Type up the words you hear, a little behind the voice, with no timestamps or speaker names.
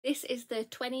This is the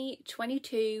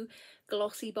 2022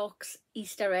 GlossyBox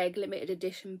Easter egg limited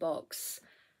edition box.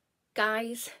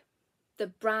 Guys, the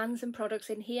brands and products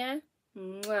in here,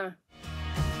 mwah.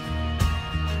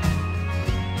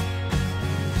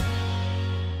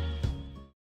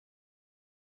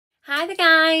 Hi there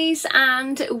guys,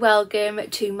 and welcome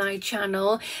to my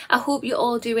channel. I hope you're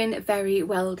all doing very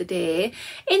well today.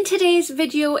 In today's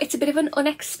video, it's a bit of an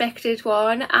unexpected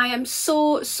one. I am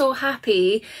so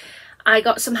happy. I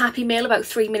got some happy mail about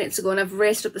 3 minutes ago and I've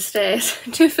raced up the stairs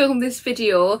to film this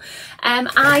video.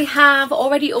 I have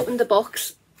already opened the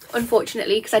box,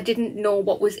 unfortunately, because I didn't know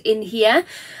what was in here.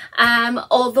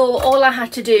 Although all I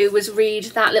had to do was read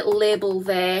that little label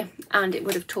there and it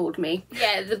would have told me.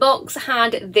 Yeah, the box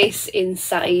had this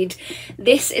inside.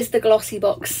 This is the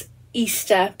GlossyBox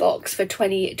Easter box for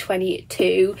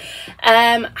 2022.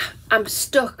 I'm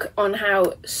stuck on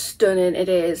how stunning it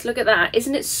is. Look at that.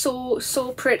 Isn't it so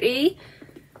pretty?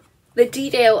 The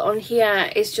detail on here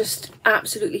is just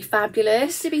absolutely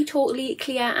fabulous. To be totally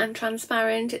clear and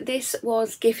transparent, this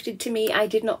was gifted to me. I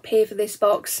did not pay for this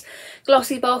box.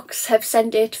 GlossyBox have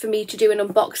sent it for me to do an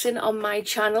unboxing on my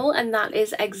channel, and that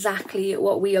is exactly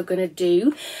what we are going to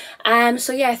do.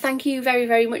 So yeah, thank you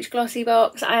very much,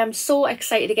 GlossyBox. I am so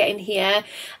excited to get in here.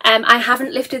 I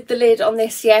haven't lifted the lid on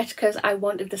this yet because I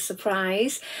wanted the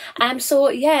surprise. So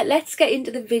yeah, let's get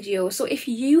into the video. So if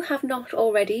you have not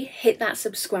already, hit that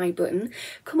subscribe button.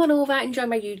 Come on over and join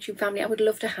my YouTube family. I would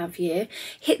love to have you.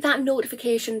 Hit that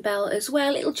notification bell as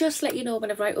well. It'll just let you know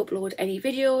whenever I upload any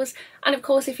videos. And of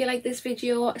course, if you like this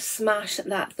video, smash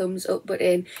that thumbs up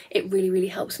button. It really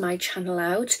helps my channel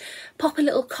out. Pop a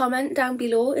little comment down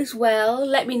below as well.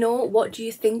 Let me know, what do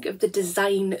you think of the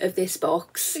design of this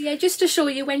box? So yeah, just to show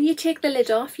you, when you take the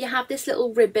lid off, you have this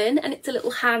little ribbon and it's a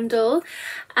little handle.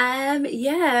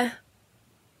 Yeah,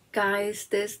 guys,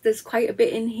 there's quite a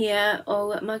bit in here.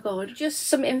 Oh my god. Just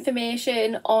some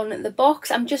information on the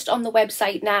box. I'm just on the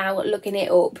website now looking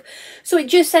it up. So it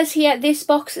just says here, this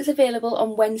box is available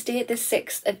on Wednesday the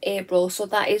 6th of April, so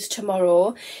that is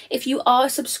tomorrow. If you are a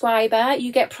subscriber,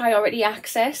 you get priority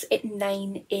access at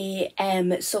 9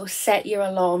 AM, so set your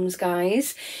alarms,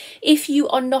 guys. If you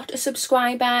are not a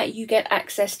subscriber, you get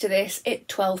access to this at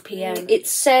 12 PM. It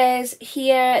says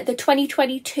here, the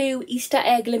 2022 Easter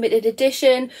egg limited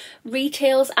edition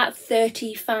retails at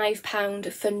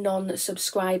 £35 for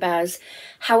non-subscribers.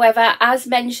 However, as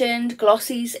mentioned,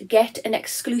 Glossies get an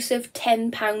exclusive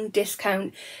 £10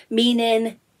 discount,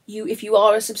 meaning if you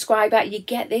are a subscriber, you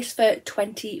get this for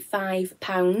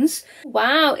 £25.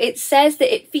 Wow, it says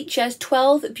that it features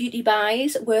 12 beauty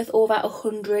buys worth over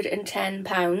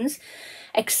 £110.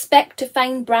 Expect to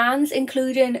find brands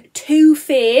including Too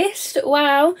Faced,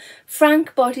 wow,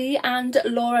 Frank Body and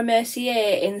Laura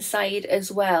Mercier inside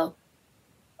as well.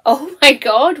 Oh my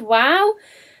god, wow.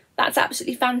 That's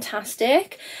absolutely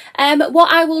fantastic.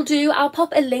 What I will do, I'll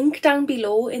pop a link down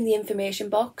below in the information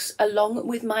box along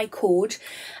with my code.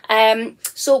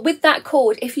 So with that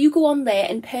code, if you go on there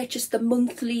and purchase the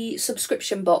monthly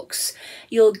subscription box,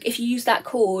 if you use that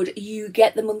code, you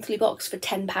get the monthly box for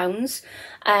 £10.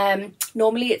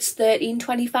 Normally it's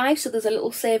 £13.25, so there's a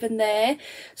little saving there.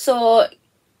 So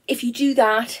if you do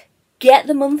that, get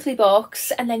the monthly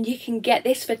box and then you can get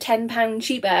this for £10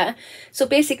 cheaper. So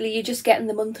basically you're just getting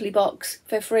the monthly box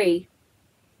for free.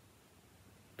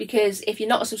 Because if you're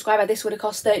not a subscriber, this would have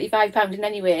cost £35 in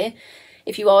anyway.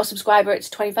 If you are a subscriber, it's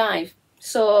 £25.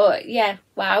 So yeah,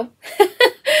 wow.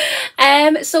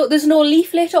 So there's no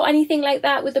leaflet or anything like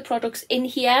that with the products in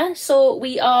here. So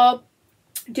we are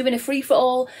doing a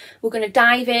free-for-all. We're going to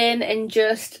dive in and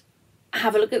just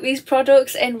have a look at these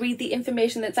products and read the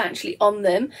information that's actually on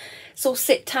them. So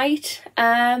sit tight,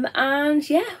 and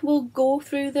yeah, we'll go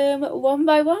through them one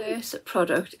by one. First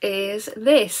product is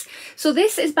this. So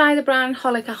this is by the brand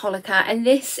Holika, and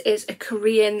this is a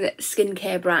Korean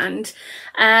skincare brand.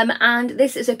 And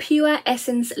this is a pure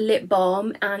essence lip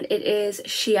balm, and it is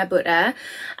shea butter.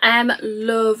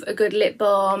 Love a good lip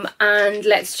balm, and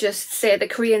let's just say the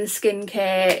Korean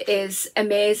skincare is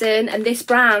amazing. And this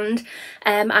brand,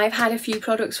 I've had a few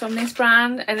products from this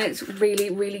brand and it's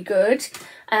really good.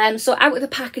 So out of the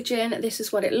packaging, this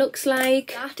is what it looks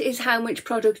like. That is how much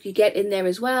product you get in there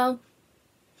as well.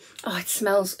 Oh, it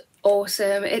smells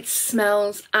awesome. It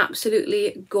smells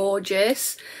absolutely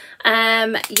gorgeous.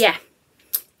 Yeah,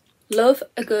 love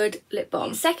a good lip balm.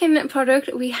 The second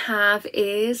product we have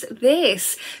is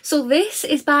this. So this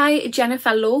is by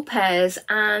Jennifer Lopez,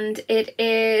 and it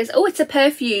is, oh, it's a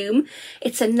perfume.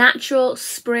 It's a natural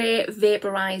spray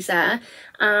vaporizer,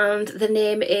 and the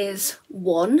name is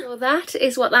One. So that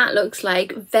is what that looks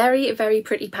like. Very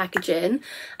pretty packaging.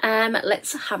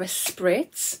 Let's have a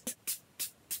spritz.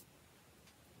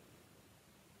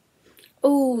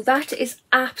 Oh, that is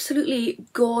absolutely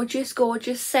gorgeous,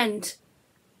 gorgeous scent.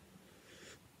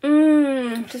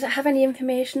 Does it have any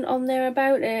information on there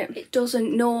about it? It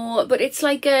doesn't, no, but it's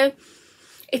like a,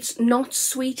 it's not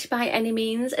sweet by any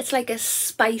means. It's like a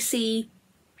spicy,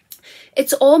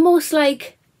 it's almost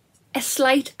like a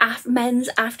slight men's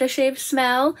aftershave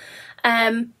smell,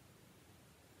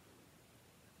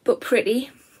 but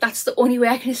pretty. That's the only way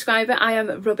I can describe it. I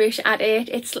am rubbish at it.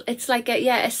 It's like a,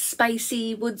 yeah, a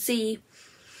spicy, woodsy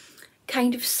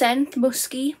kind of scent,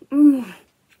 musky.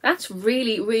 That's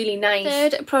really, really nice.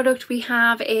 Third product we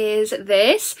have is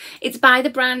this. It's by the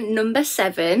brand Number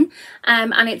 7,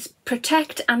 and it's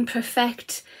Protect and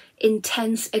Perfect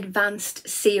Intense Advanced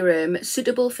Serum,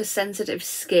 suitable for sensitive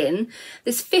skin.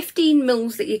 There's 15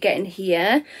 mils that you get in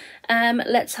here.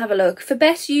 Let's have a look. For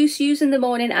best use in the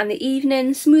morning and the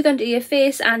evening, smooth under your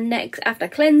face and neck after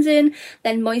cleansing,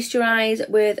 then moisturise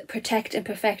with Protect and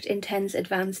Perfect Intense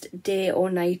Advanced Day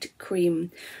or Night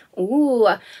Cream. Ooh,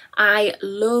 I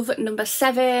love Number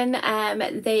 7.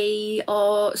 They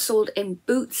are sold in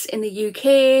Boots in the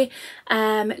UK.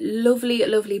 Lovely,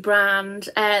 lovely brand.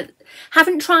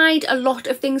 Haven't tried a lot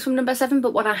of things from Number 7,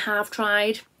 but what I have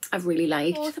tried, I've really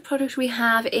liked. The fourth product we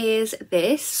have is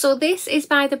this. So this is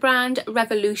by the brand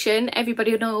Revolution.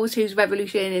 Everybody knows whose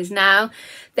Revolution is now.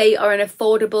 They are an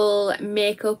affordable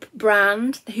makeup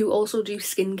brand who also do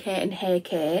skincare and hair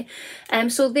care.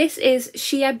 So this is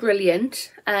Sheer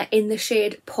Brilliant in the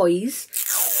shade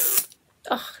Poise.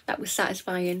 Oh, that was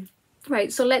satisfying.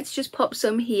 Right, so let's just pop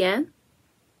some here.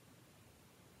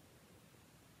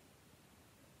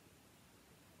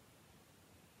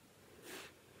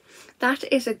 That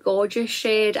is a gorgeous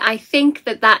shade. I think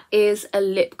that that is a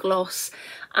lip gloss,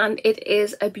 and it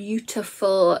is a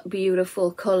beautiful, beautiful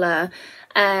colour.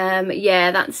 Yeah,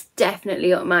 that's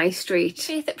definitely up my street.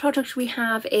 The fifth product we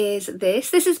have is this.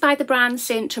 This is by the brand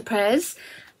Saint Tropez.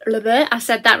 I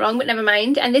said that wrong, but never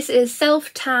mind. And this is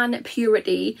Self Tan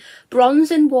Purity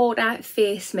Bronze and Water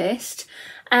Face Mist.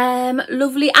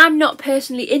 Lovely. I'm not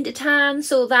personally into tan,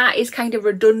 so that is kind of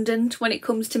redundant when it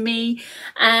comes to me,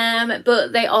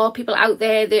 but there are people out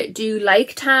there that do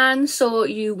like tan, so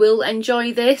you will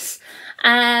enjoy this.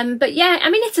 But yeah, I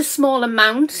mean, it's a small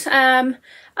amount. I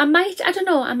don't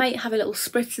know, I might have a little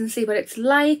spritz and see what it's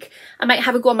like. I might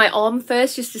have a go on my arm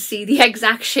first just to see the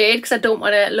exact shade, because I don't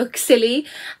want to look silly.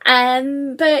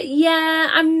 But yeah,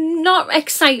 I'm not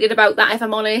excited about that, if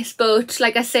I'm honest, but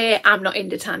like I say, I'm not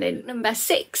into tanning. Number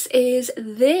 6 is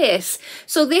this.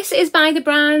 So this is by the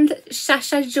brand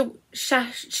Shashajuan.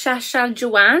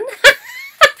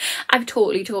 I've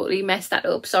totally messed that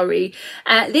up, sorry.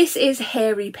 This is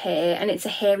hair repair, and it's a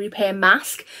hair repair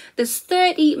mask. There's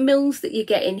 30 mils that you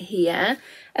get in here.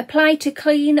 Apply to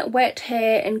clean, wet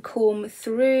hair and comb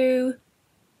through.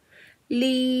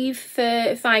 Leave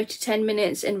for 5 to 10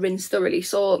 minutes and rinse thoroughly.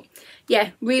 So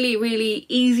yeah, really, really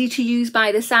easy to use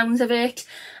by the sounds of it.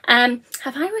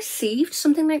 Have I received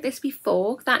something like this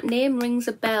before? That name rings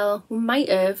a bell. We might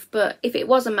have, but if it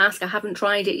was a mask, I haven't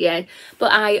tried it yet.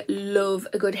 But I love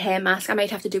a good hair mask. I might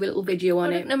have to do a little video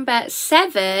on it. Number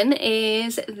 7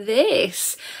 is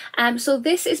this. So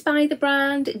this is by the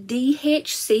brand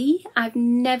DHC. I've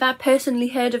never personally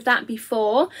heard of that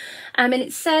before. And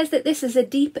it says that this is a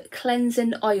deep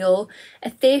cleansing oil, a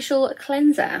facial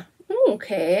cleanser.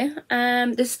 Okay,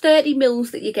 there's 30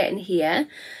 mils that you get in here.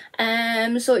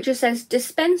 So it just says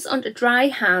dispense onto dry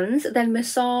hands, then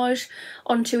massage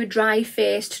onto a dry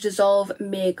face to dissolve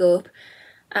makeup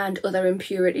and other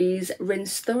impurities.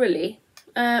 Rinse thoroughly.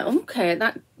 Okay,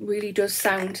 that really does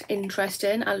sound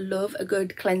interesting. I love a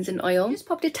good cleansing oil. Just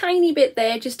popped a tiny bit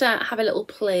there just to have a little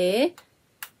play.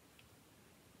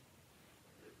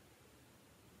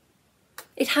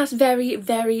 It has very,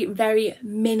 very, very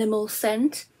minimal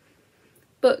scent,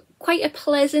 but quite a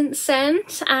pleasant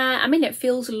scent. I mean, it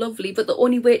feels lovely, but the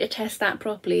only way to test that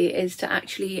properly is to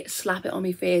actually slap it on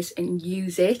my face and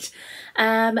use it.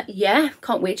 Yeah,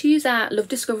 can't wait to use that. Love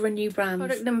discovering new brands.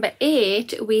 Product number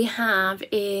 8 we have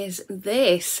is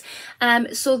this.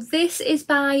 So this is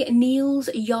by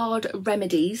Neil's Yard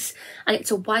Remedies, and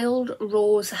it's a wild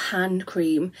rose hand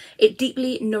cream. It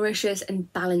deeply nourishes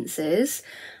and balances.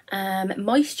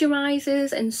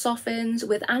 Moisturizes and softens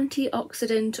with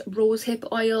antioxidant rosehip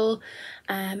oil,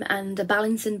 and a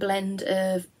balancing blend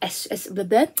of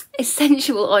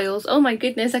essential oils. Oh my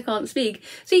goodness, I can't speak.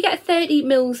 So you get 30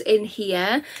 mils in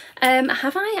here.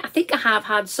 I think I have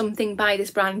had something by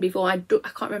this brand before. I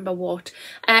can't remember what.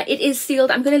 It is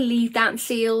sealed. I'm going to leave that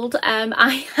sealed.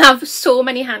 I have so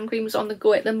many hand creams on the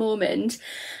go at the moment.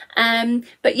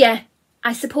 But yeah,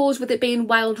 I suppose with it being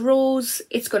wild rose,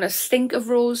 it's going to stink of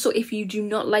rose. So if you do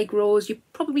not like rose, you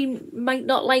probably might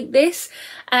not like this.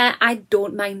 I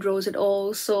don't mind rose at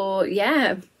all. So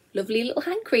yeah, lovely little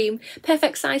hand cream.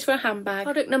 Perfect size for a handbag.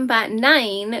 Product number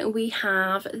 9, we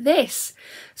have this.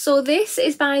 So this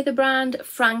is by the brand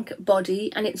Frank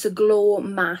Body, and it's a glow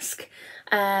mask.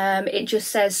 It just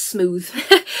says smooth.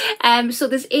 So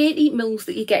there's 80 mils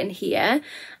that you get in here.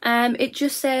 It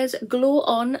just says glow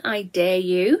on, I dare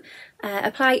you.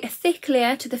 Apply a thick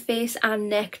layer to the face and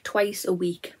neck twice a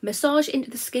week. Massage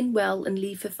into the skin well and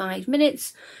leave for 5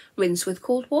 minutes. Rinse with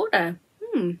cold water.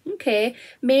 Okay.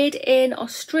 Made in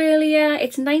Australia.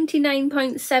 It's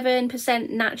 99.7%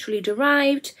 naturally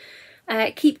derived.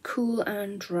 Keep cool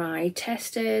and dry.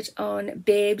 Tested on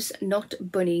babes, not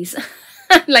bunnies.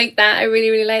 I like that. I really,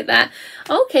 really like that.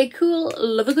 Okay, cool.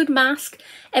 Love a good mask.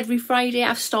 Every Friday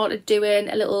I've started doing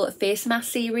a little face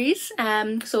mask series.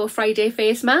 So a Friday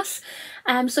face mask.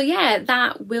 So yeah,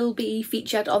 that will be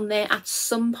featured on there at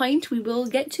some point. We will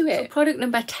get to it. So product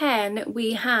number 10,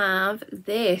 we have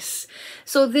this.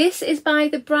 So this is by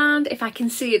the brand, if I can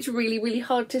see, it's really, really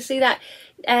hard to see that.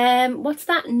 What's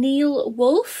that? Neil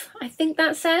Wolf, I think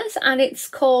that says, and it's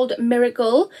called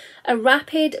Miracle, a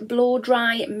rapid blow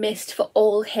dry mist for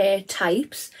all hair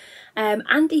types.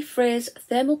 Anti-frizz,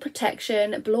 thermal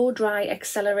protection, blow dry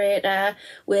accelerator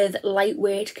with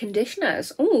lightweight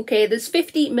conditioners. Oh, okay, there's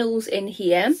 50 mils in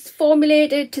here. It's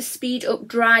formulated to speed up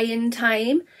drying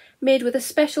time, made with a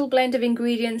special blend of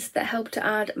ingredients that help to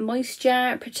add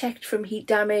moisture, protect from heat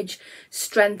damage,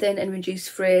 strengthen and reduce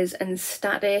frizz and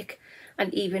static,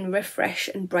 and even refresh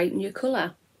and brighten your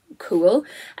colour. Cool.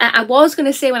 I was going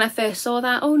to say when I first saw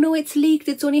that, oh no, it's leaked,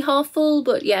 it's only half full,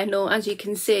 but yeah, no, as you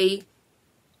can see,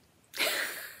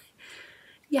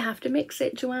 you have to mix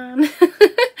it, Joanne.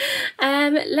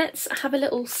 Let's have a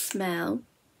little smell.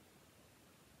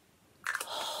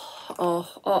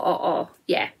 Oh,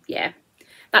 yeah.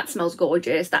 That smells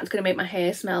gorgeous. That's going to make my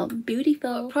hair smell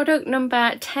beautiful. Product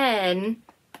number 10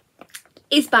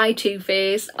 is by Too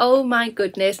Faced. Oh my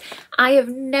goodness, I have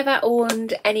never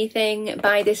owned anything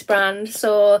by this brand.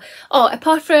 So,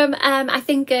 apart from I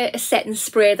think a setting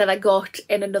spray that I got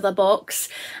in another box.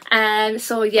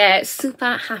 So yeah,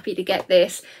 super happy to get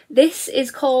this. This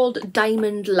is called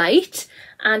Diamond Light,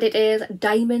 and it is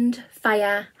Diamond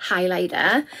Fire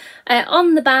Highlighter.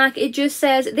 On the back it just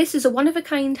says, this is a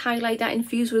one-of-a-kind highlighter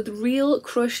infused with real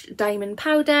crushed diamond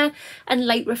powder and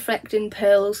light reflecting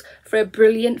pearls for a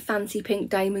brilliant fancy pink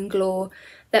diamond glow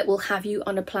that will have you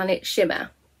on a planet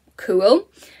shimmer. Cool.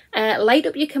 Light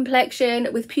up your complexion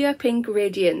with pure pink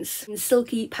radiance and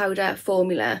silky powder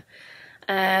formula.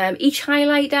 Each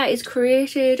highlighter is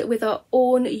created with our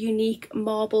own unique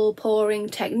marble pouring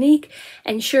technique,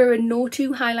 ensuring no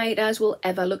two highlighters will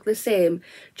ever look the same,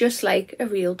 just like a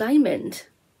real diamond.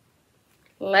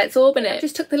 Let's open it. I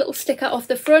just took the little sticker off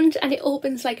the front and it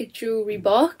opens like a jewellery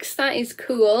box. That is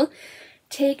cool.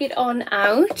 Take it on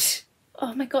out.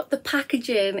 Oh my god, the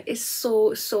packaging is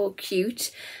so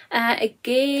cute.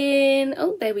 Again,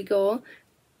 oh, there we go.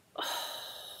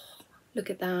 Oh, look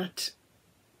at that.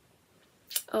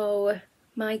 Oh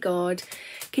my god,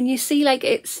 can you see like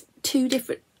it's two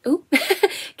different, oh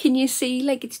can you see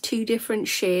like it's two different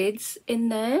shades in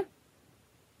there?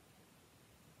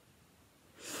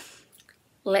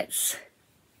 Let's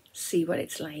see what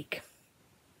it's like.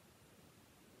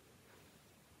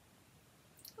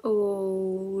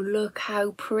 Oh, look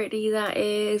how pretty that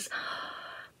is.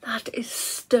 That is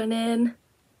stunning.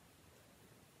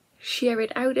 Share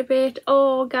it out a bit.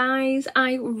 Oh guys,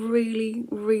 I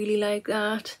really like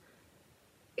that.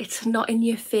 It's not in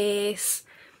your face.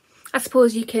 I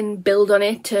suppose you can build on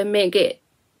it to make it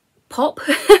pop.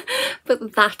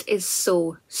 But that is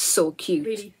so cute.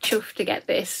 Really chuffed to get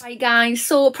this. Right guys,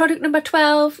 so product number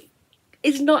 12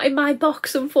 is not in my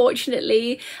box,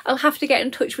 unfortunately. I'll have to get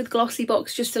in touch with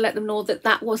GlossyBox just to let them know that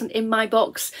that wasn't in my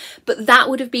box, but that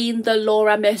would have been the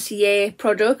Laura Mercier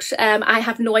product. I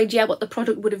have no idea what the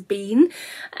product would have been.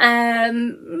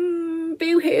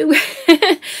 Boo-hoo.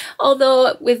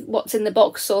 Although with what's in the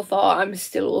box so far, I'm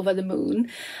still over the moon.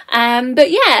 But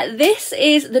yeah, this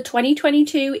is the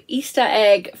 2022 Easter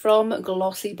egg from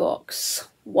GlossyBox.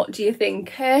 What do you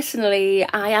think? Personally,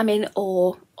 I am in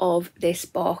awe of this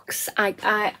box. I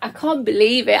can't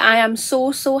believe it. I am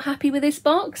so happy with this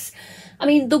box. I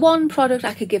mean, the one product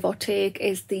I could give or take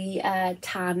is the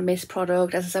tan mist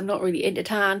product. As I said, I'm not really into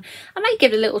tan. I might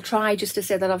give it a little try just to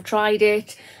say that I've tried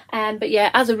it. But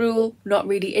yeah, as a rule, not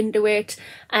really into it.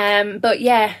 But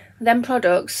yeah, them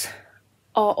products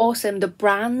are awesome. The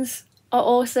brands are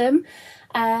awesome.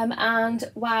 And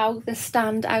wow, the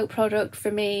standout product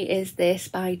for me is this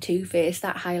by Too Faced.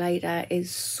 That highlighter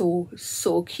is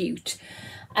so cute.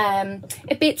 A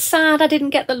bit sad I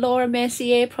didn't get the Laura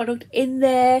Mercier product in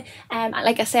there.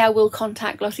 Like I say, I will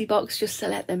contact GlossyBox just to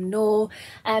let them know.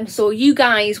 So you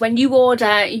guys, when you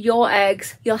order your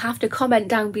eggs, you'll have to comment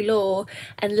down below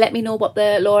and let me know what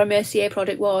the Laura Mercier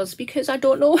product was, because I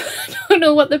don't know I don't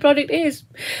know what the product is.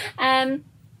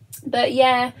 But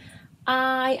yeah,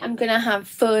 I am gonna have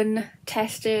fun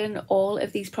testing all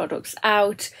of these products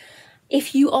out.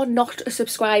 If you are not a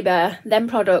subscriber, them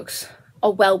products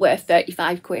are well worth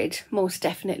 35 quid, most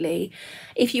definitely.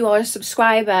 If you are a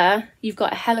subscriber, you've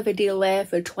got a hell of a deal there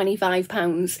for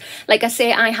 £25. Like I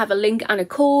say, I have a link and a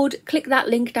code. Click that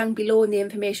link down below in the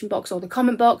information box or the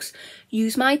comment box.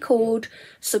 Use my code,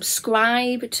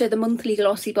 subscribe to the monthly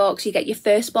Glossy box. You get your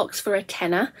first box for a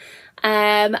tenner.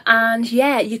 And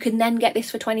yeah, you can then get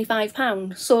this for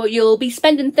 £25. So you'll be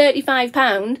spending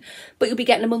 £35, but you'll be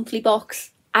getting a monthly box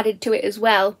added to it as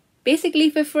well, basically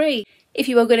for free, if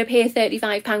you were going to pay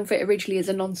 £35 for it originally as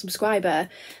a non-subscriber.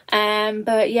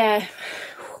 But yeah,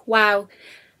 wow,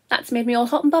 that's made me all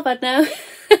hot and bothered now.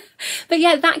 But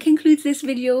yeah, that concludes this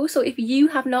video. So if you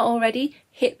have not already,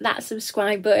 hit that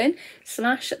subscribe button,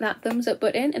 smash that thumbs up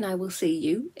button, and I will see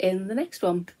you in the next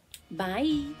one.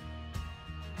 Bye.